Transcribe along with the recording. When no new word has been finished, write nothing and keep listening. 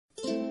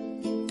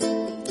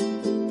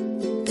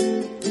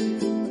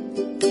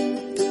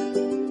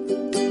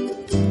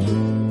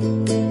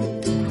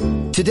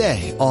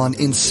Today on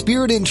In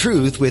Spirit and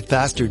Truth with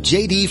Pastor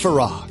J.D.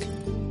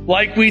 Farag.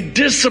 Like we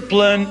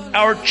discipline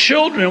our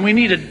children, we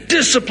need to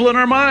discipline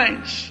our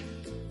minds.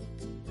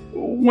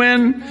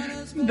 When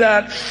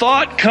that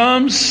thought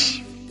comes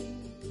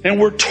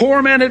and we're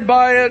tormented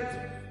by it,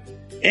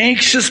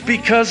 anxious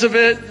because of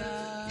it,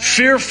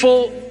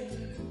 fearful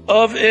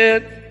of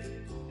it,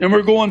 and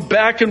we're going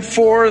back and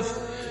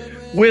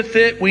forth with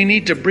it, we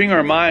need to bring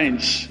our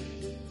minds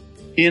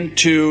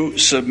into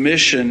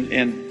submission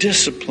and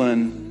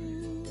discipline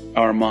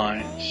our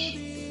minds.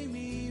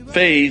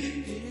 Faith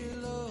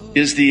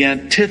is the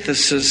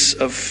antithesis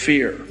of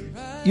fear.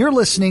 You're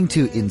listening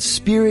to In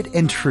Spirit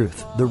and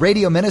Truth, the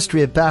radio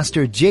ministry of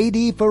Pastor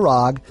J.D.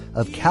 Farag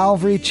of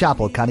Calvary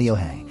Chapel,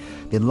 Kaneohe.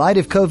 In light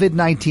of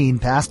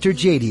COVID-19, Pastor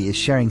J.D. is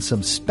sharing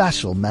some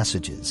special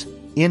messages.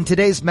 In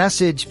today's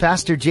message,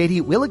 Pastor J.D.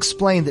 will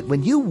explain that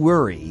when you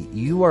worry,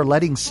 you are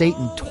letting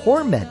Satan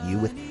torment you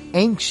with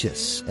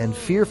anxious and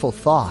fearful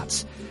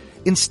thoughts.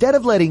 Instead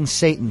of letting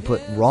Satan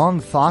put wrong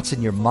thoughts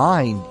in your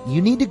mind,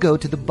 you need to go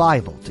to the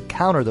Bible to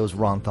counter those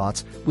wrong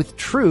thoughts with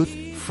truth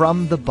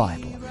from the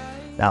Bible.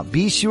 Now,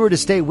 be sure to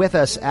stay with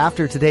us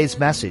after today's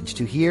message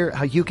to hear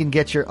how you can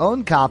get your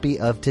own copy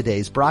of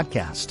today's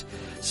broadcast.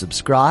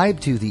 Subscribe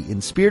to the In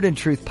Spirit and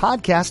Truth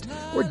podcast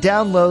or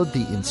download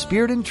the In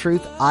Spirit and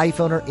Truth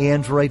iPhone or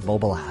Android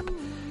mobile app.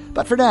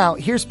 But for now,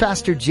 here's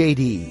Pastor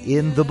J.D.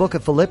 in the book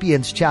of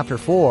Philippians chapter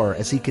 4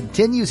 as he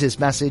continues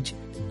his message,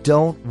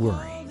 Don't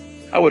Worry.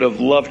 I would have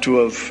loved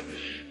to have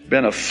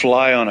been a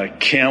fly on a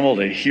camel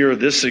to hear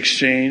this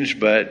exchange,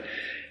 but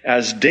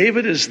as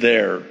David is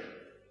there,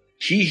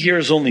 he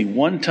hears only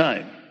one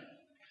time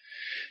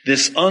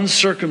this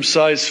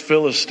uncircumcised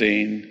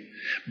Philistine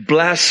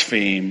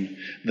blaspheme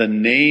the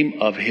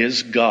name of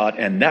his God,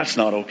 and that's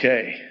not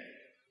okay.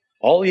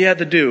 All he had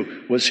to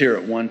do was hear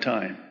it one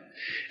time.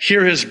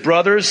 Hear his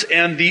brothers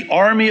and the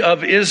army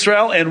of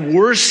Israel, and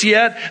worse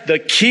yet, the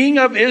king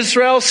of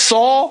Israel,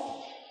 Saul,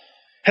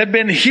 had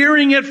been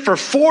hearing it for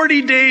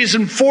 40 days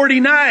and 40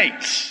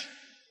 nights.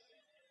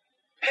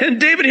 And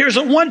David hears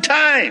it one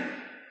time.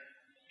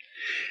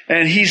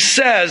 And he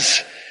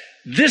says,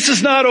 this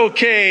is not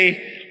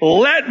okay.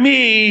 Let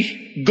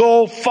me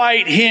go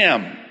fight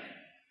him.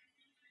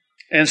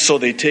 And so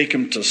they take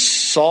him to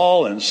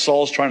Saul, and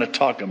Saul's trying to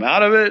talk him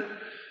out of it.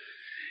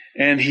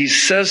 And he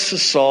says to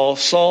Saul,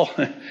 Saul,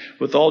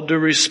 with all due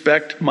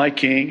respect, my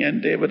king,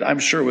 and David, I'm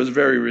sure, was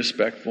very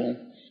respectful,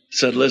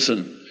 said,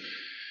 listen,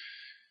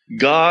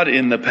 God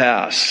in the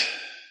past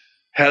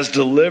has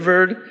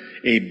delivered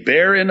a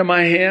bear into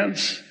my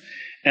hands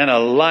and a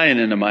lion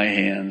into my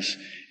hands,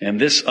 and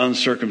this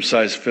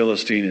uncircumcised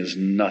Philistine is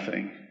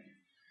nothing.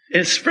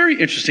 It's very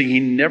interesting. He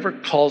never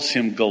calls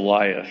him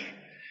Goliath.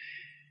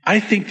 I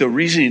think the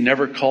reason he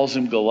never calls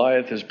him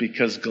Goliath is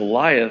because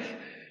Goliath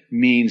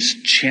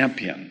means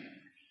champion.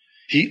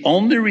 He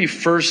only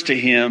refers to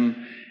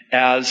him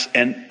as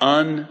an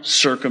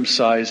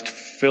uncircumcised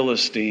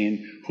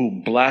Philistine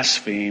who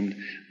blasphemed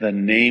the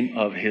name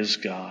of his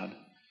God.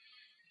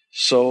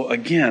 So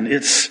again,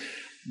 it's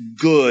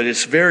good.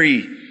 It's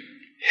very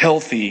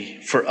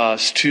healthy for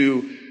us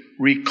to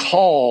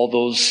recall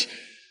those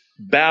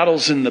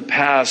battles in the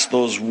past,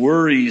 those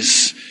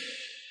worries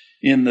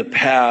in the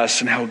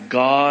past, and how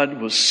God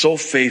was so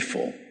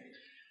faithful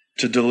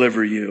to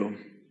deliver you.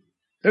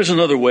 There's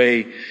another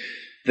way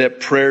that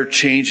prayer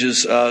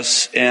changes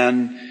us,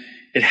 and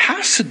it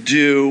has to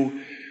do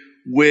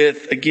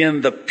with,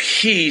 again, the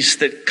peace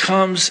that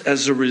comes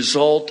as a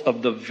result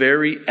of the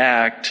very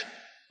act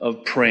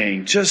of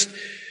praying. Just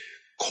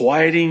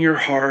quieting your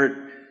heart,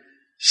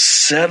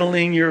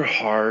 settling your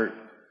heart,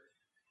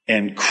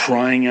 and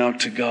crying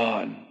out to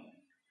God.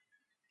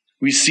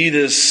 We see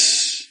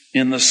this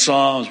in the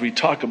Psalms. We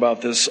talk about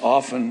this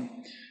often,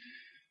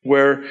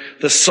 where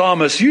the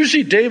psalmist,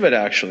 usually David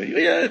actually,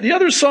 the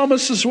other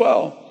psalmists as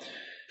well,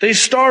 they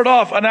start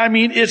off, and I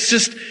mean, it's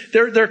just,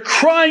 they're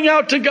crying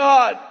out to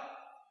God.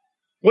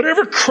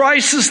 Whatever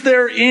crisis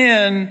they're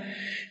in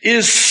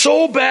is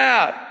so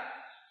bad.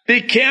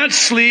 They can't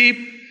sleep.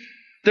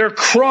 They're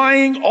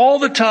crying all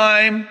the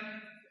time.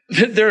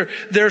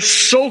 They're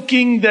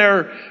soaking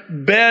their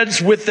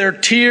beds with their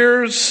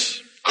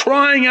tears,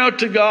 crying out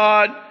to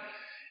God.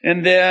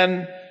 And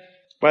then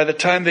by the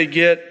time they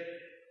get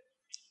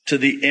to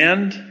the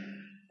end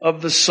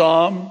of the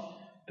psalm,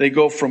 they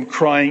go from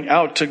crying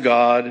out to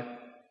God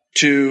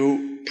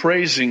to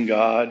praising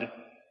God.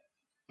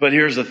 But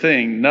here's the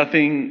thing,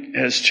 nothing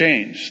has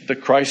changed. The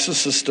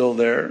crisis is still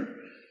there.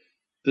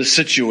 The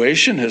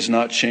situation has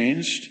not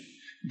changed.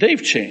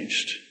 They've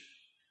changed.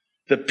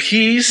 The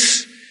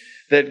peace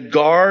that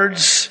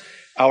guards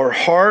our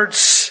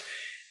hearts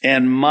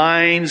and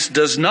minds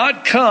does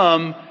not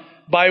come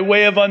by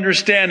way of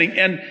understanding.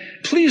 And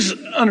please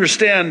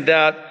understand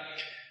that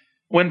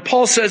when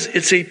Paul says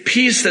it's a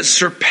peace that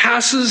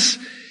surpasses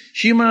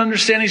human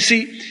understanding,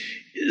 see,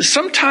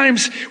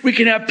 sometimes we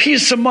can have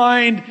peace of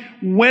mind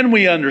when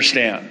we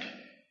understand.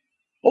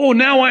 Oh,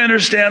 now I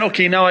understand.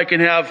 Okay, now I can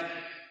have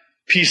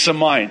peace of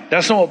mind.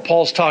 That's not what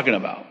Paul's talking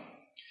about.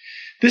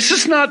 This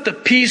is not the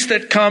peace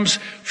that comes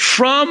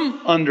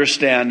from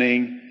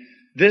understanding.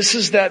 This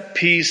is that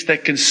peace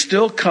that can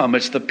still come.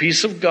 It's the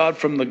peace of God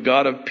from the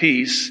God of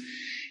peace,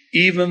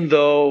 even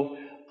though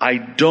I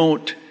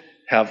don't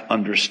have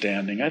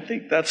understanding. I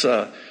think that's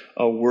a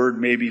word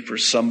maybe for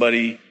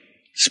somebody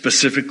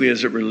specifically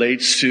as it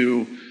relates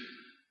to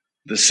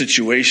the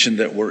situation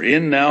that we're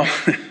in now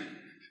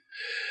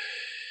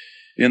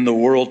in the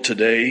world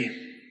today.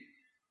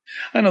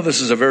 I know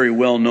this is a very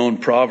well-known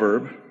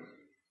proverb.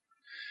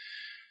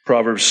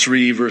 Proverbs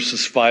 3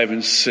 verses 5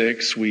 and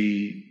 6.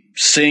 We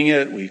sing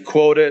it, we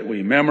quote it,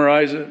 we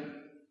memorize it.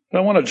 But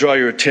I want to draw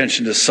your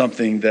attention to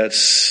something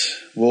that's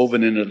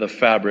woven into the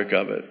fabric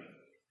of it.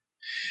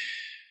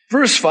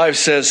 Verse 5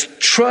 says,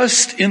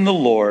 trust in the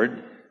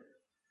Lord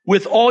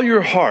with all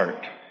your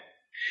heart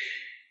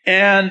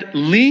and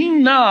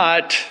lean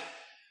not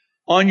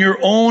on your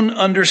own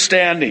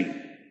understanding.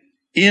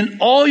 In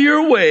all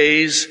your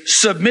ways,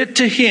 submit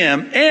to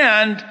Him,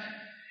 and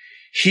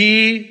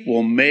He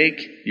will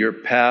make your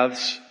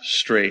paths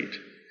straight.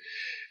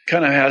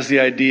 Kind of has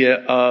the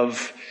idea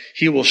of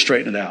He will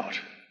straighten it out.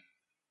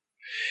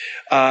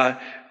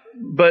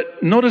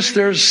 But notice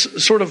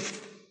there's sort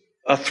of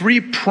a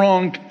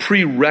three-pronged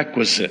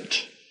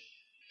prerequisite.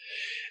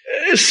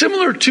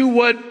 Similar to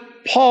what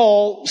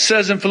Paul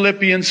says in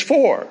Philippians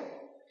 4.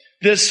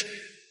 This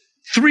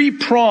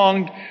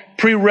three-pronged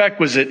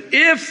prerequisite.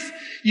 If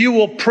you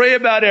will pray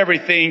about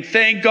everything,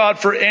 thank God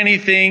for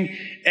anything,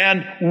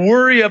 and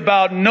worry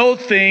about no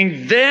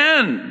thing,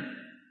 then,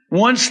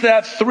 once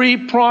that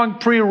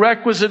three-pronged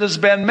prerequisite has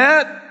been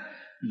met,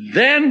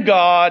 then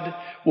God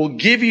will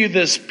give you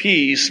this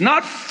peace,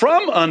 not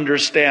from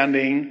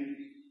understanding,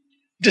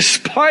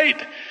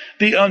 despite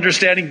the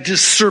understanding,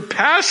 just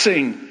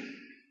surpassing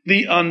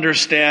the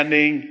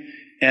understanding,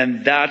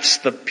 and that's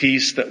the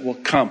peace that will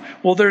come.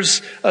 Well,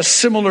 there's a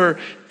similar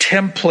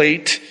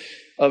template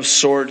of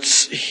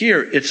sorts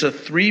here. It's a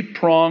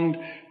three-pronged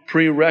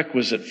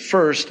prerequisite.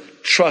 First,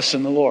 trust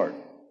in the Lord.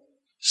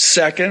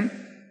 Second,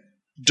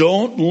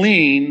 don't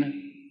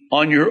lean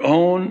on your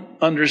own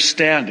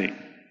understanding.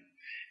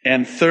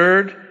 And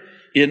third,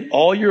 in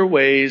all your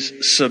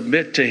ways,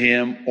 submit to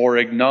Him or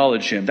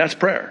acknowledge Him. That's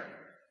prayer.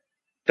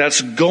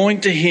 That's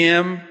going to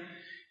Him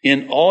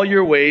in all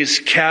your ways,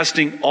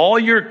 casting all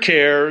your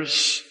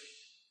cares,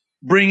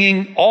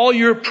 bringing all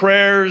your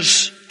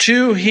prayers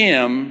to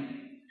Him.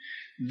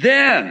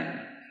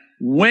 Then,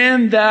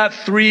 when that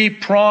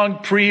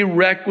three-pronged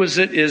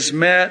prerequisite is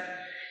met,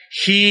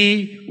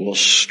 He will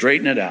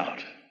straighten it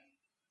out.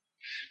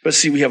 But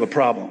see, we have a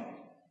problem.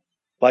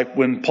 Like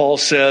when Paul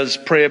says,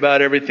 pray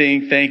about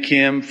everything, thank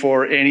Him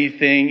for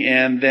anything,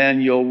 and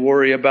then you'll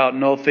worry about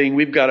no thing.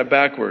 We've got it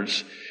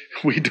backwards.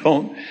 We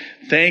don't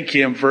thank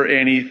Him for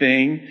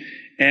anything,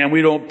 and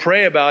we don't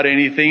pray about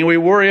anything, and we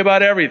worry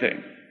about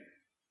everything.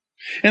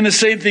 And the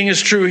same thing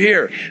is true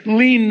here.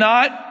 Lean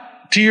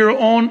not to your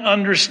own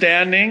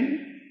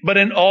understanding, but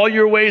in all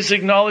your ways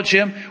acknowledge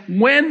Him.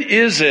 When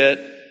is it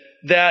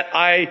that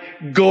I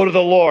go to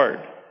the Lord,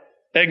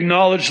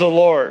 acknowledge the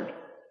Lord,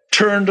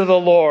 turn to the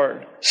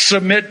Lord,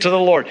 submit to the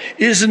Lord?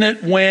 Isn't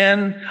it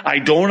when I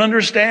don't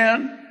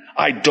understand?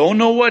 I don't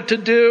know what to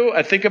do?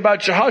 I think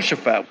about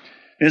Jehoshaphat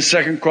in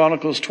 2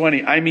 Chronicles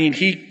 20. I mean,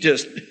 he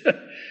just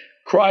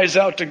cries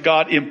out to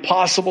God,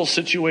 impossible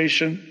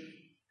situation.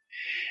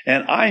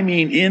 And I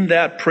mean, in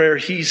that prayer,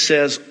 he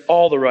says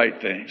all the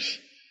right things.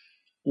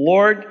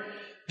 Lord,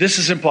 this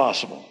is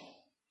impossible.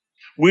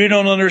 We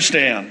don't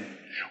understand.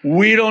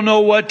 We don't know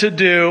what to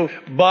do,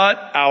 but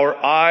our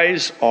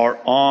eyes are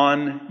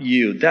on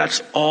you.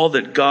 That's all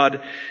that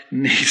God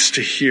needs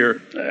to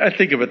hear. I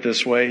think of it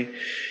this way.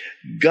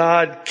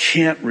 God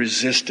can't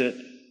resist it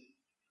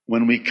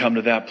when we come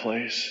to that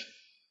place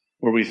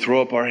where we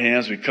throw up our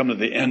hands, we come to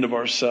the end of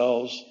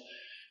ourselves.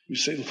 We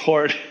say,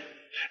 Lord,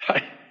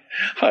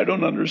 I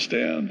don't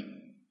understand.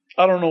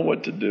 I don't know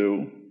what to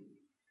do.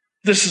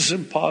 This is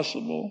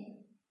impossible.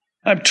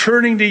 I'm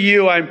turning to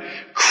you. I'm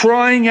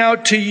crying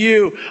out to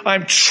you.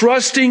 I'm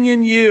trusting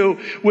in you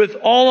with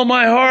all of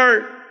my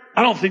heart.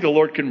 I don't think the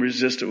Lord can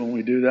resist it when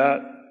we do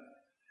that.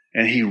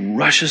 And He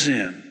rushes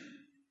in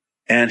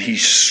and He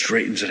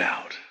straightens it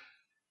out.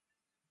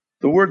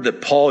 The word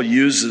that Paul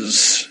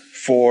uses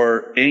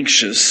for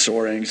anxious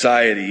or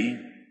anxiety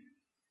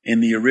in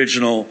the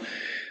original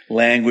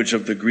language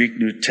of the Greek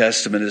New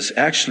Testament is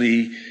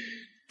actually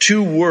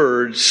two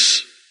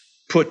words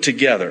put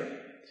together.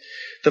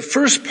 The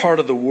first part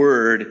of the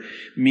word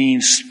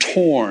means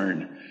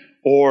torn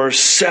or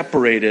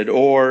separated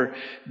or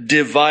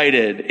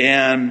divided.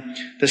 And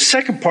the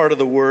second part of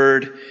the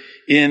word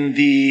in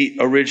the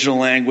original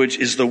language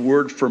is the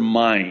word for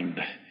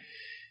mind.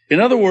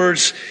 In other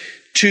words,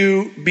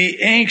 to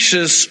be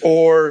anxious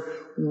or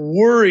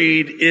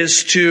worried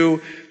is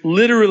to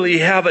literally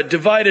have a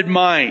divided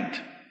mind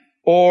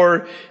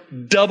or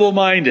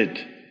double-minded,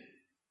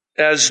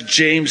 as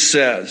James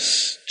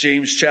says,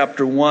 James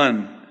chapter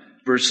 1.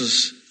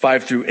 Verses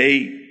 5 through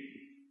 8.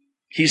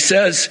 He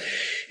says,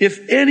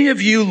 if any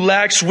of you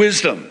lacks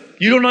wisdom,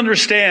 you don't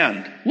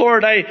understand.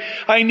 Lord,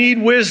 I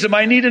need wisdom.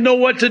 I need to know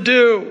what to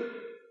do.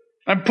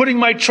 I'm putting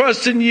my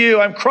trust in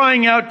you. I'm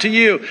crying out to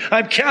you.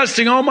 I'm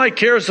casting all my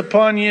cares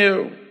upon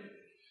you.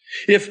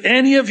 If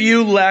any of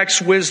you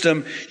lacks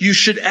wisdom, you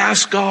should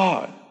ask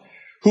God,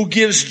 who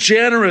gives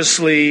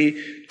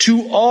generously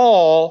to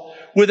all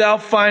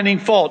without finding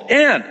fault,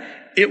 and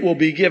it will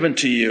be given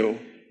to you.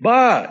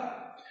 But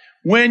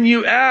when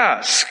you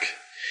ask,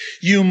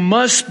 you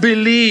must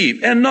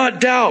believe and not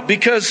doubt,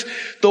 because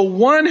the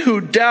one who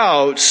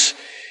doubts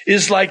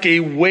is like a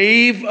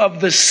wave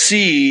of the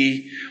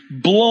sea,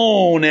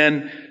 blown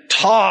and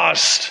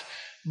tossed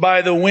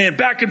by the wind,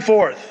 back and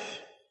forth.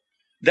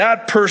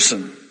 That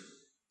person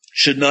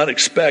should not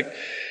expect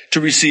to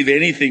receive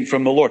anything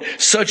from the Lord.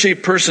 Such a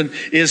person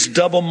is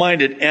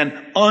double-minded and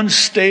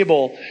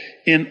unstable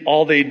in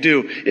all they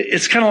do.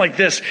 It's kind of like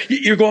this.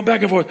 You're going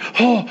back and forth.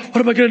 Oh, what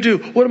am I going to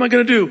do? What am I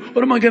going to do?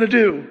 What am I going to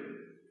do?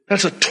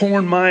 That's a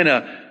torn mind,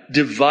 a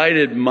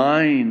divided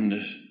mind,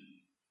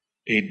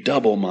 a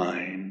double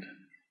mind.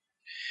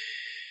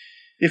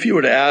 If you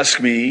were to ask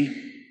me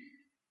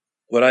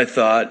what I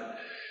thought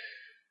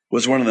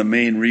was one of the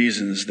main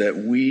reasons that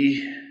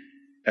we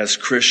as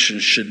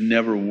Christians should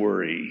never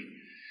worry,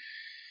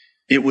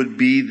 it would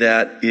be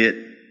that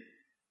it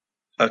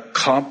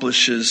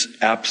accomplishes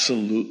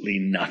absolutely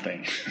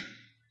nothing.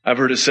 I've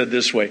heard it said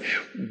this way: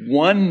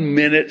 1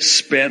 minute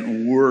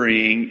spent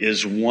worrying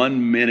is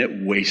 1 minute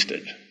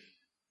wasted.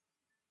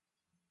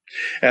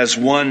 As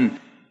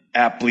one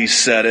aptly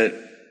said it,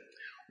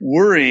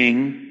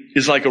 worrying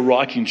is like a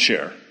rocking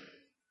chair.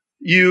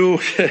 You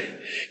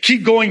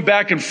keep going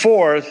back and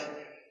forth,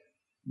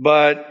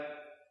 but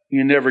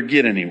you never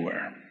get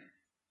anywhere.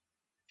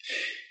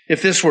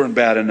 If this weren't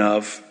bad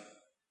enough,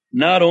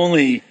 not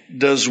only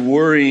does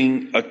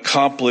worrying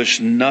accomplish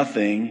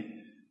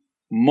nothing,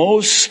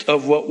 most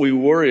of what we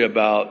worry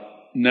about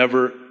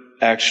never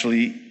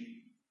actually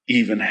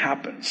even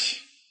happens.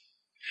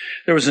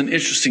 There was an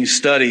interesting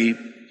study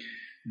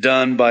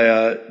done by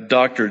a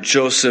Dr.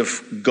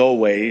 Joseph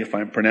Goway, if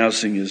I'm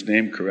pronouncing his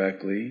name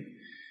correctly,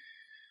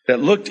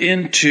 that looked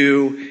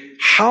into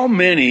how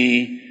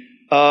many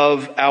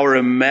of our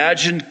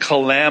imagined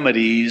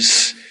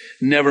calamities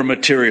never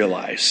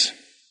materialize.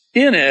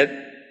 In it,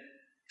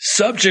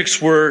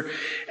 subjects were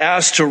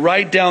asked to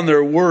write down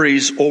their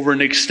worries over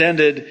an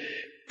extended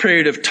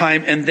period of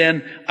time and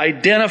then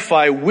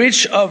identify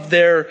which of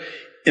their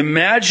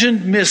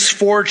imagined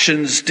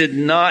misfortunes did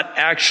not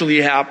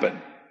actually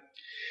happen.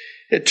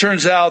 It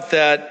turns out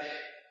that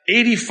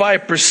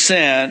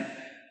 85%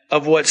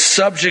 of what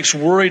subjects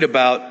worried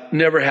about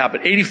never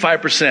happened.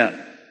 85%.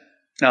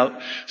 Now,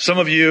 some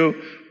of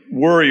you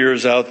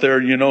worriers out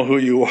there, you know who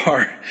you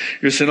are.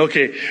 You're saying,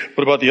 okay,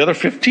 what about the other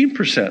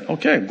 15%?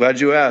 Okay, I'm glad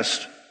you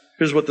asked.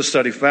 Here's what the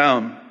study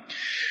found.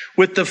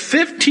 With the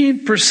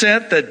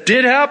 15% that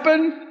did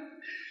happen,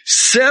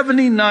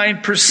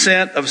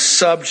 79% of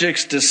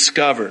subjects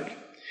discovered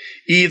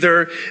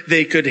either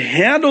they could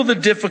handle the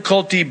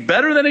difficulty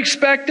better than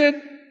expected,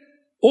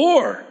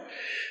 or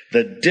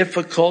the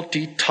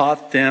difficulty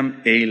taught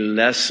them a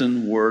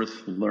lesson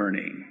worth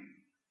learning.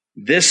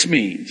 This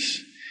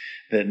means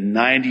that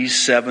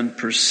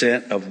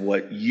 97% of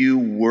what you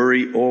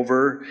worry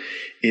over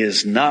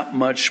is not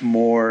much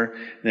more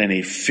than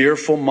a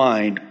fearful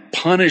mind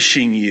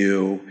punishing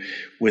you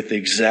with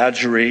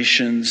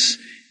exaggerations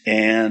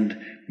and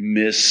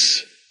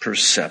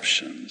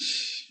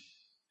misperceptions.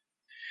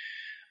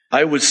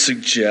 I would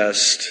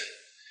suggest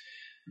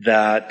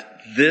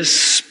that this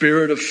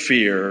spirit of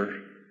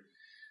fear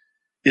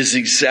is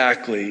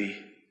exactly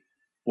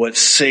what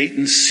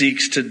Satan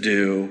seeks to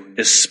do,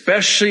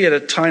 especially at a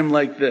time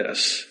like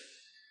this,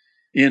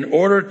 in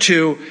order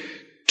to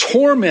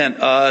torment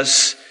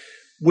us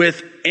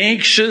with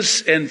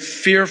anxious and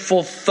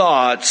fearful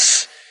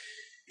thoughts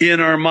in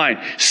our mind.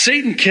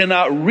 Satan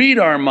cannot read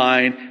our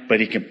mind, but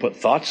he can put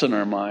thoughts in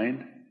our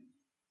mind.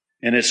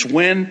 And it's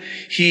when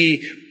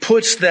he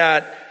puts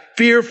that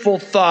fearful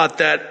thought,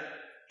 that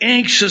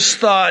anxious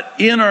thought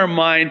in our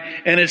mind,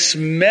 and it's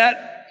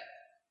met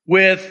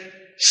with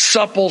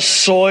supple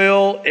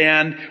soil,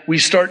 and we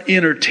start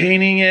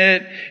entertaining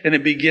it, and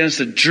it begins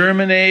to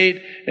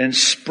germinate and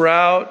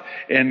sprout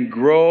and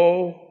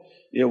grow,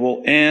 it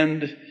will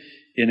end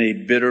in a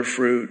bitter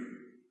fruit.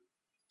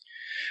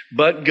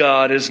 But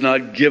God has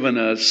not given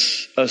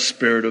us a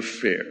spirit of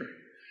fear,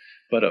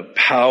 but of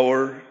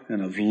power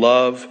and of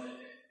love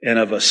and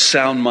of a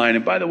sound mind.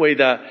 And by the way,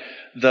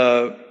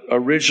 the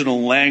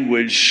original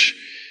language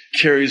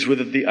carries with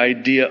it the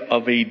idea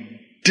of a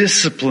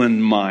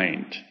disciplined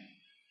mind.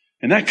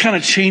 And that kind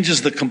of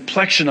changes the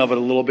complexion of it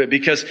a little bit,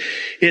 because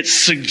it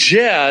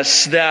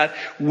suggests that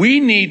we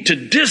need to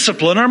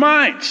discipline our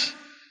minds.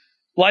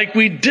 Like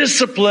we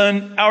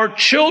discipline our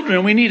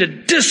children, we need to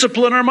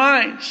discipline our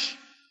minds.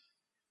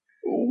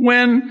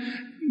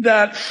 When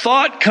that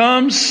thought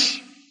comes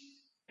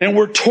and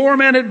we're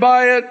tormented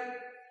by it,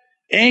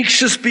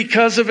 anxious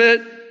because of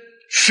it,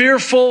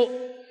 fearful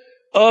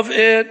of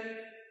it,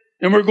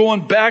 and we're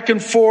going back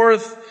and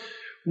forth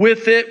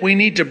with it, we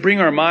need to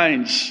bring our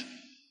minds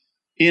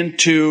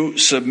into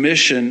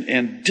submission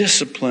and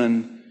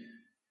discipline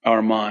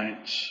our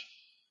minds.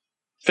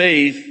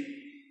 Faith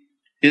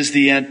is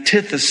the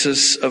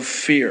antithesis of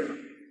fear.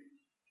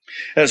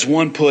 As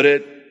one put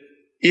it,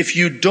 if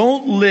you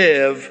don't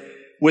live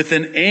with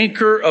an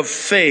anchor of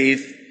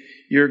faith,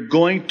 you're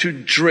going to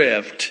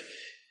drift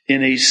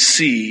in a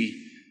sea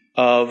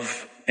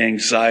of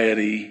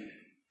anxiety.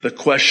 The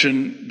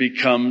question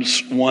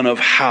becomes one of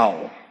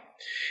how.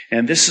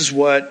 And this is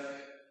what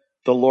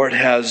the Lord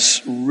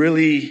has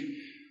really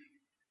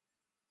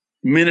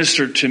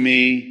ministered to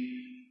me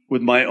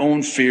with my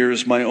own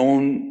fears, my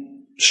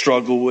own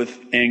struggle with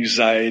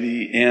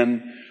anxiety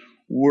and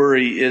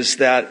worry, is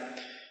that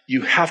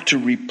you have to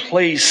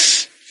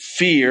replace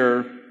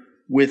fear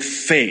with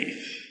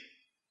faith.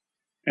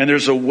 And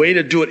there's a way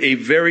to do it, a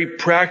very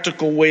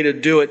practical way to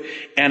do it,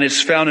 and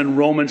it's found in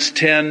Romans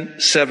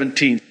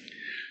 10:17.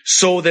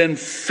 So then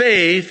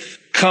faith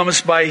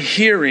comes by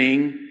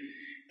hearing,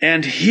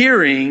 and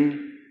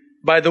hearing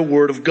by the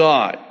word of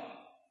God.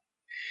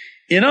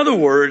 In other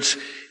words,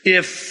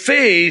 if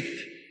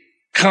faith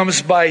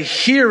comes by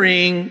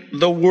hearing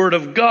the word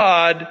of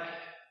God,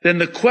 then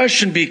the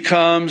question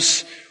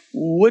becomes,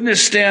 wouldn't it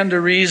stand to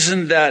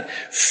reason that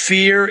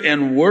fear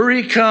and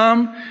worry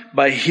come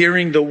by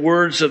hearing the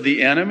words of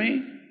the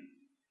enemy?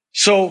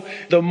 So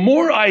the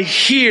more I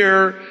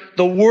hear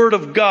the word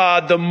of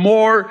God, the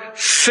more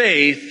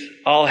faith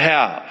I'll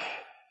have.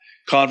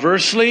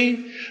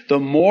 Conversely, the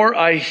more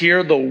I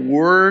hear the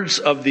words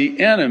of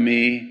the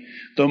enemy,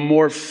 the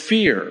more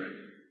fear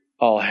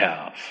I'll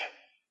have.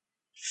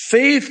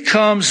 Faith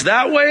comes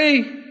that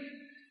way.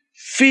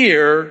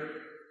 Fear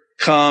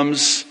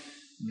comes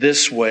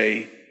this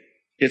way.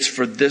 It's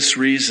for this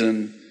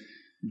reason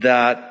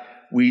that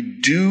we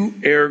do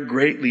err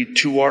greatly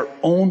to our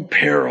own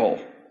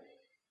peril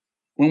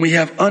when we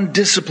have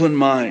undisciplined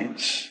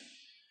minds,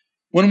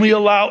 when we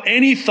allow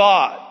any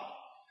thought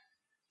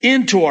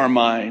into our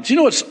minds. You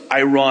know what's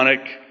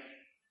ironic?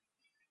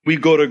 We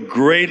go to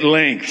great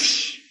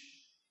lengths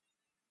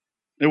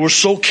and we're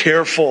so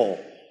careful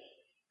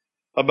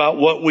about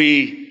what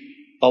we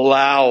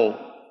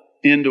allow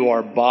into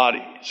our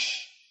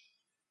bodies.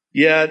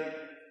 Yet,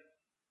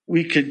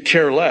 we could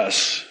care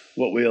less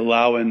what we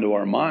allow into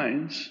our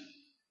minds.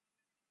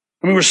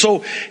 I mean, we're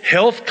so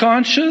health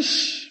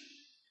conscious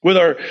with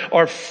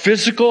our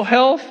physical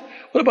health.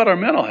 What about our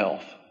mental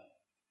health?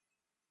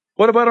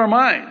 What about our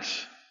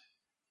minds?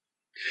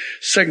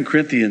 2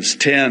 Corinthians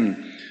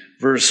 10,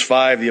 verse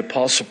 5, the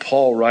Apostle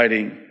Paul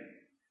writing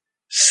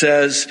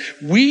says,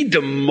 we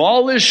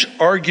demolish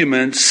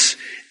arguments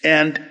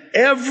and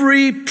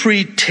every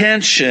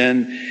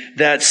pretension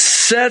that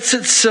sets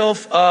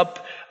itself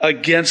up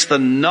against the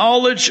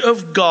knowledge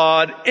of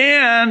God,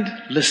 and,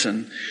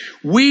 listen,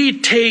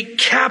 we take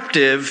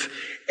captive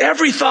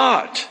every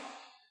thought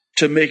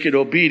to make it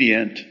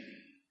obedient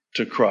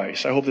to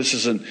Christ. I hope this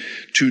isn't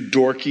too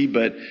dorky,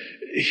 but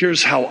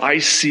here's how I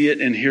see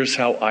it and here's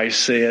how I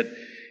say it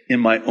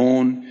in my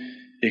own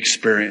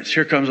experience.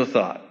 Here comes a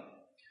thought.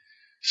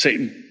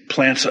 Satan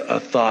plants a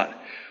thought.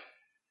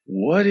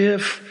 What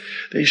if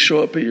they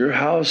show up at your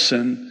house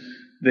and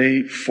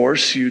they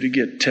force you to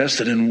get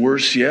tested, and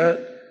worse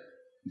yet,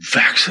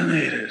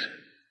 vaccinated?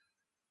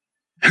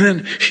 And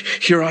then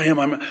here I am,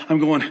 I'm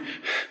going,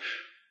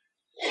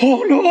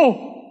 oh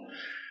no.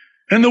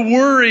 And the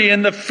worry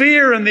and the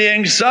fear and the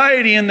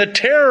anxiety and the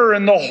terror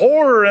and the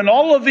horror and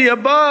all of the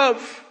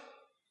above.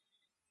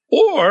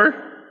 Or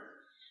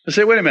I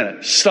say, wait a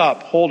minute,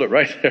 stop, hold it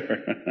right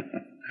there.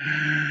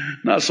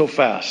 Not so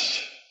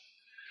fast.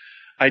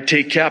 I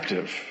take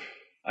captive.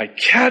 I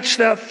catch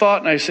that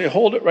thought and I say,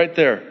 hold it right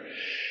there.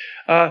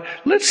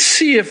 Let's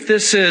see if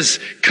this is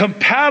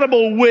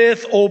compatible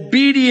with,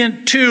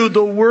 obedient to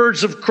the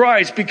words of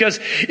Christ. Because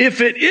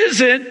if it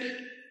isn't,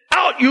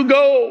 out you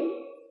go.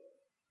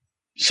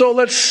 So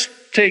let's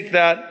take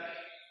that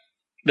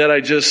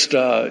I just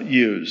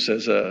used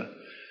as a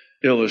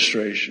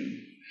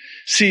illustration.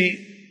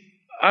 See,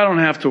 I don't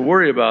have to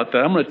worry about that.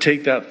 I'm going to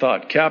take that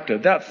thought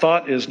captive. That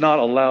thought is not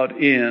allowed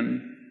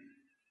in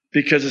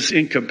because it's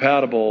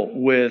incompatible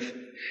with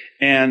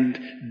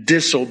and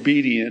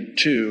disobedient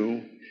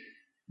to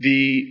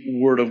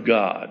the Word of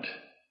God.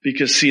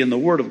 Because see, in the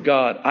Word of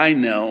God, I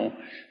know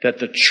that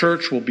the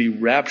church will be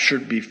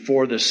raptured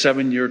before the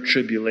 7-year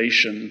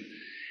tribulation.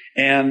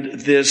 And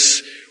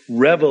this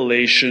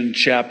Revelation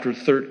chapter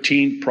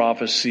 13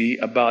 prophecy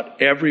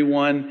about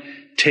everyone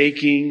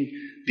taking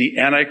the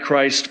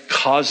Antichrist,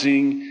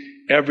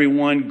 causing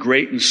everyone,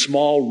 great and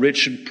small,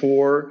 rich and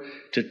poor,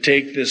 to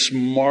take this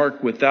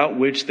mark without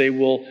which they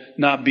will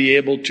not be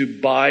able to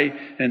buy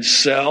and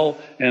sell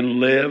and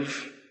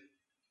live.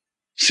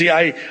 See,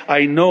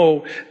 I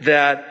know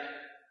that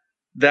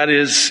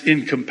is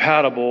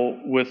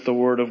incompatible with the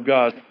Word of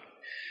God.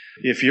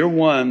 If you're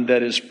one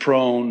that is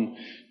prone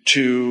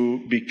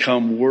to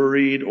become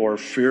worried or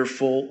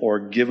fearful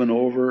or given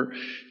over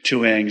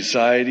to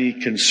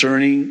anxiety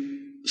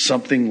concerning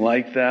something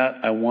like that,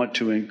 I want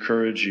to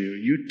encourage you.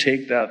 You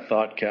take that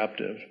thought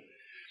captive.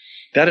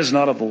 That is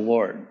not of the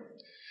Lord.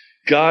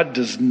 God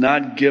does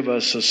not give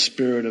us a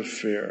spirit of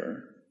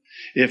fear.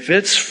 If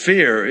it's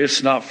fear,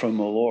 it's not from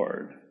the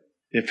Lord.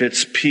 If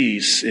it's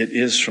peace, it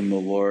is from the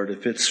Lord.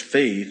 If it's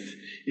faith,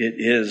 it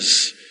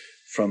is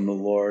from the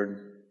Lord.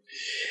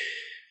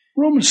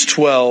 Romans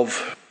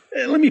 12,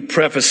 let me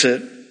preface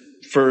it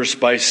first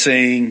by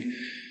saying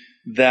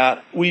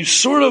that we've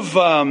sort of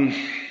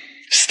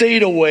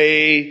stayed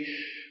away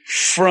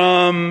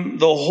from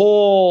the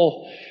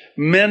whole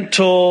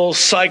mental,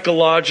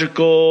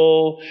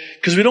 psychological,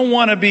 because we don't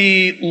want to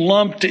be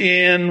lumped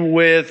in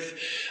with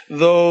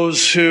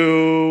those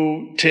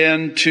who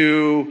tend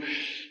to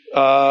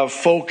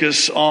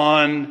focus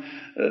on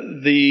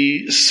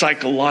the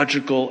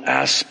psychological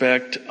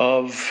aspect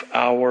of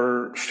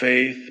our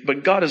faith.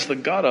 But God is the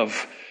God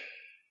of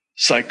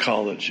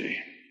psychology.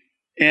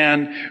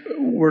 And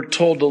we're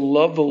told to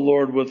love the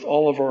Lord with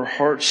all of our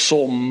heart,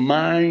 soul,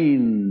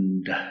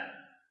 mind.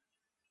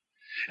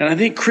 And I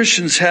think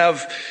Christians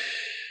have,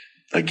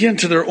 again,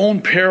 to their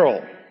own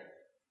peril,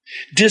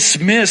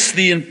 dismissed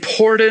the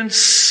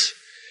importance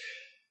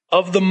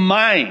of the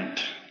mind,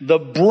 the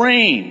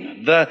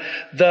brain,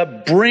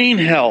 the brain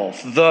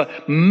health, the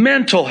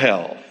mental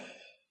health.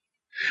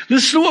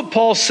 Listen to what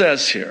Paul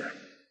says here.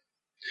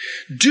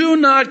 Do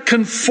not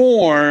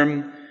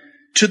conform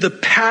to the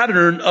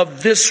pattern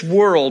of this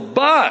world,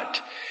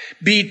 but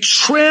be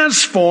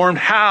transformed.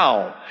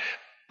 How?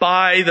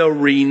 By the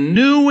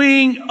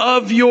renewing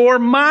of your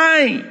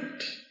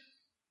mind.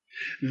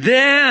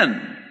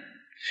 Then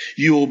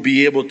you will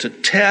be able to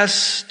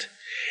test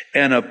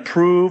and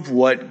approve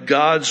what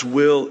God's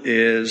will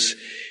is,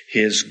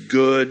 His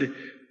good,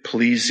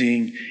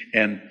 pleasing,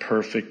 and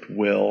perfect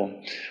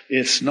will.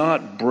 It's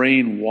not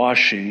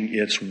brainwashing,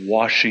 it's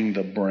washing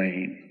the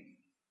brain.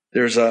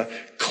 There's a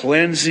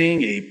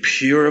cleansing, a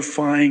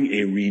purifying,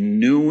 a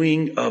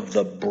renewing of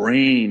the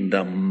brain,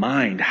 the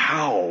mind.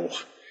 How?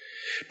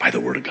 By the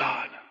Word of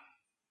God.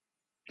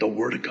 The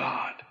Word of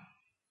God.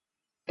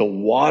 The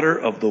water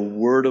of the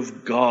Word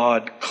of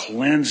God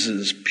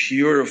cleanses,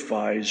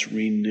 purifies,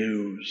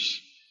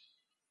 renews.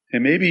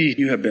 And maybe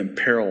you have been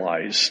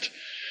paralyzed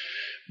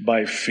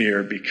by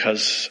fear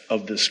because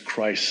of this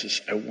crisis.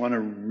 I want to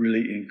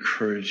really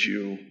encourage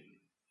you.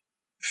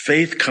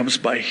 Faith comes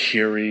by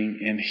hearing,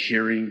 and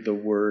hearing the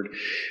Word.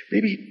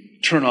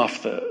 Maybe turn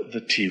off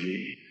the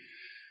TV.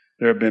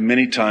 There have been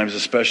many times,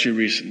 especially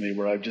recently,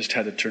 where I've just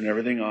had to turn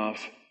everything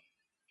off,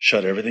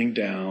 shut everything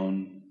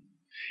down,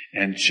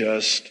 and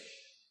just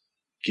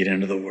get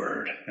into the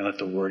Word and let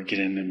the Word get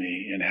into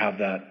me and have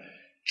that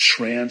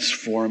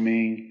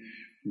transforming,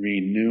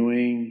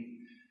 renewing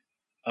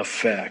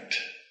effect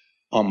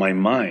on my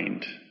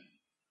mind,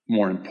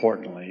 more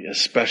importantly,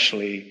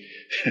 especially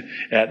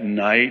at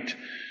night.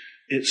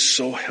 It's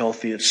so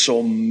healthy. It's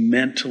so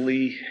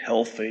mentally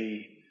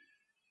healthy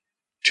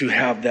to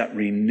have that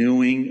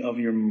renewing of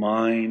your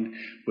mind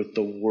with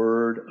the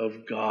Word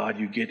of God.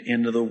 You get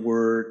into the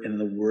Word and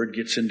the Word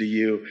gets into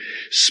you.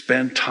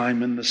 Spend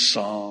time in the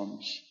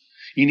Psalms.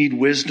 You need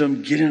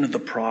wisdom, get into the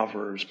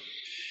Proverbs.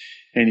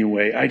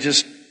 Anyway, I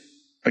just,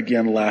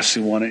 again,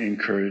 lastly want to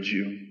encourage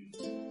you.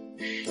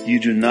 You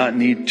do not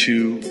need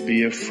to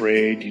be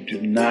afraid. You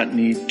do not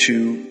need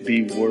to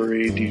be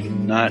worried. You do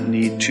not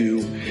need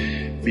to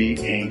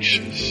be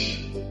anxious.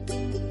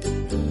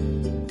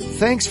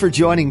 Thanks for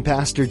joining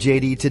Pastor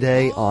JD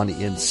today on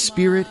In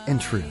Spirit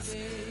and Truth.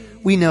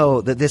 We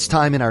know that this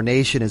time in our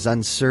nation is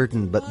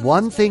uncertain, but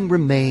one thing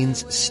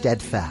remains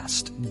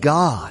steadfast.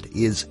 God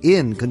is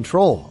in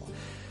control.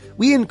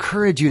 We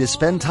encourage you to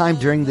spend time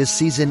during this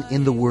season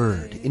in the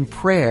Word, in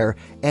prayer,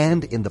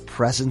 and in the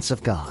presence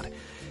of God.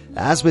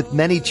 As with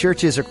many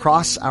churches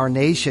across our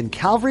nation,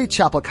 Calvary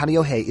Chapel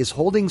Kaneohe is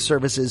holding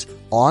services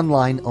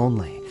online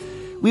only.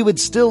 We would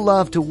still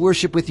love to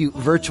worship with you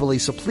virtually,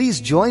 so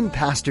please join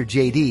Pastor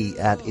JD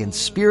at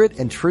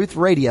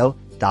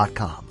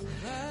inspiritandtruthradio.com.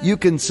 You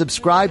can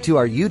subscribe to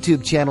our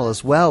YouTube channel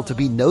as well to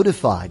be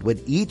notified when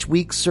each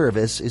week's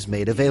service is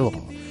made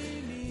available.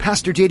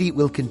 Pastor JD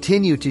will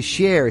continue to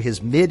share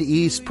his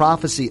Mid-East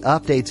prophecy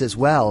updates as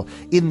well.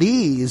 In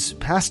these,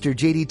 Pastor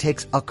JD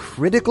takes a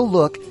critical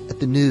look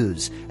at the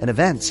news and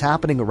events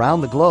happening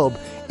around the globe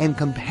and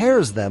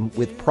compares them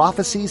with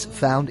prophecies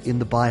found in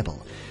the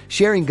Bible,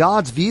 sharing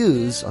God's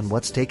views on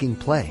what's taking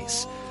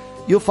place.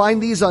 You'll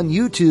find these on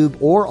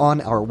YouTube or on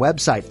our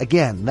website.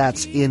 Again,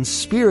 that's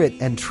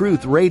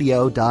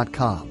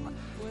inspiritandtruthradio.com.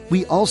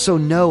 We also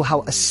know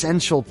how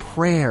essential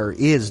prayer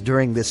is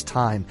during this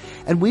time,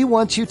 and we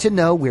want you to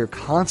know we're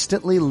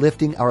constantly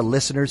lifting our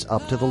listeners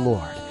up to the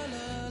Lord.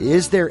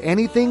 Is there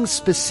anything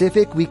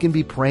specific we can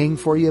be praying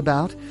for you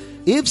about?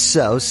 If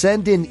so,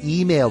 send an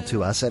email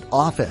to us at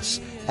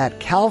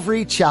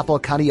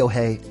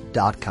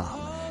office@calvarychapelkaneohe.com.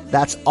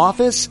 That's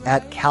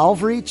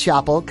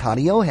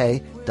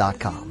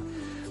office@calvarychapelkaneohe.com.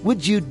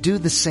 Would you do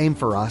the same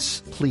for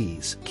us?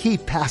 Please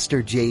keep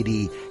Pastor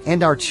JD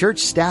and our church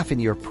staff in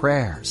your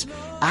prayers,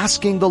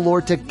 asking the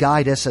Lord to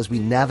guide us as we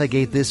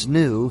navigate this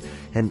new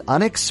and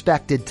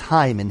unexpected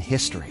time in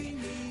history.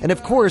 And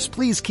of course,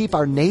 please keep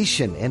our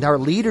nation and our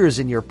leaders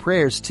in your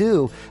prayers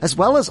too, as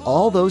well as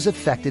all those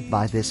affected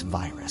by this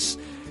virus.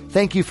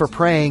 Thank you for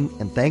praying,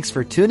 and thanks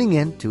for tuning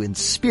in to In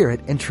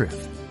Spirit and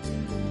Truth.